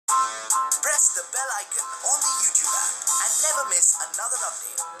press the bell icon on the YouTube app and never miss another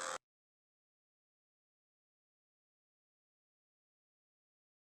update.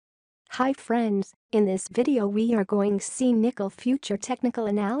 Hi friends, in this video we are going to see nickel future technical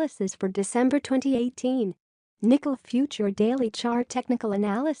analysis for December 2018. Nickel future daily chart technical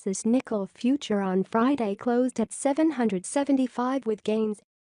analysis. Nickel future on Friday closed at 775 with gains.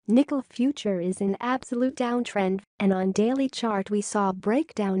 Nickel future is in absolute downtrend, and on daily chart we saw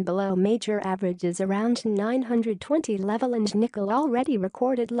breakdown below major averages around 920 level, and nickel already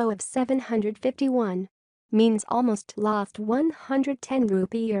recorded low of 751. Means almost lost 110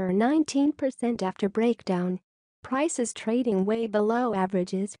 rupee or 19% after breakdown. Prices trading way below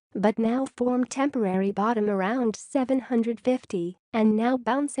averages, but now form temporary bottom around 750 and now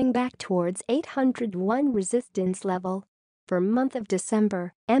bouncing back towards 801 resistance level. For month of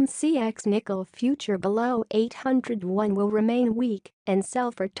December, MCX nickel future below 801 will remain weak and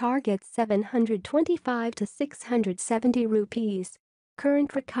sell for target 725 to 670 rupees.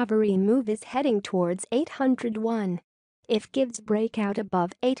 Current recovery move is heading towards 801. If gives breakout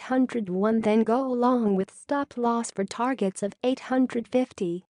above 801, then go along with stop loss for targets of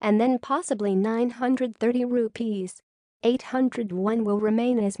 850 and then possibly 930 rupees. 801 will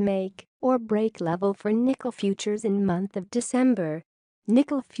remain as make or break level for nickel futures in month of December.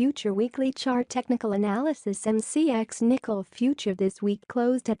 Nickel future weekly chart technical analysis. MCX nickel future this week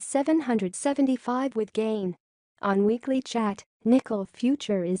closed at 775 with gain. On weekly chat, nickel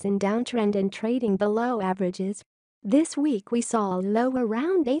future is in downtrend and trading below averages. This week we saw a low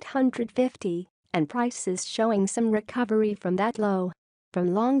around 850 and prices showing some recovery from that low.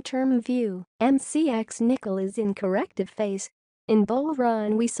 From long-term view, MCX nickel is in corrective phase. In bull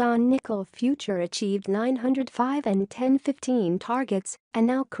run we saw nickel future achieved 905 and 1015 targets and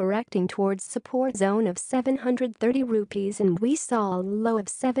now correcting towards support zone of 730 rupees, and we saw a low of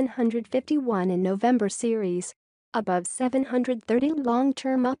 751 in November series. Above 730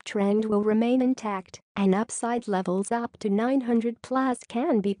 long-term uptrend will remain intact, and upside levels up to 900 plus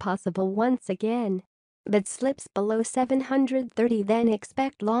can be possible once again. But slips below 730, then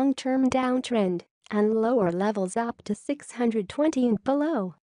expect long-term downtrend and lower levels up to 620 and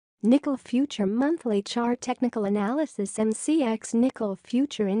below. Nickel future monthly chart technical analysis. MCX nickel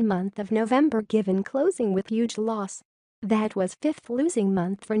future in month of November given closing with huge loss. That was fifth losing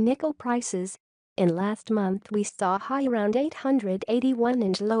month for nickel prices. In last month we saw high around 881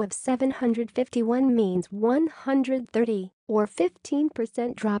 and low of 751, means 130 or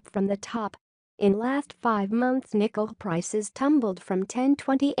 15% drop from the top. In last 5 months nickel prices tumbled from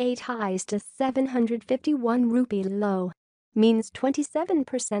 1028 highs to 751 rupee low. Means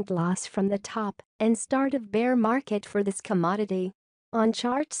 27% loss from the top and start of bear market for this commodity. On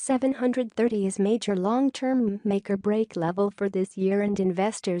chart 730 is major long-term make-or-break level for this year, and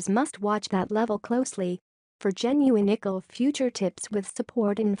investors must watch that level closely. For genuine nickel future tips with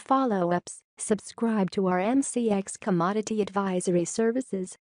support and follow-ups, subscribe to our MCX Commodity Advisory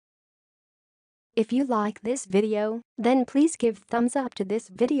Services. If you like this video, then please give thumbs up to this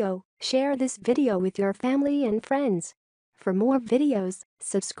video, share this video with your family and friends. For more videos,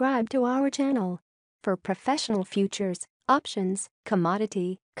 subscribe to our channel. For professional futures, options,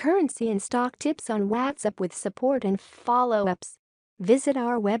 commodity, currency and stock tips on WhatsApp with support and follow-ups, visit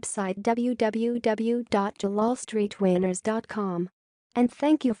our website www.jalalstreetwinners.com. And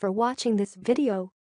thank you for watching this video.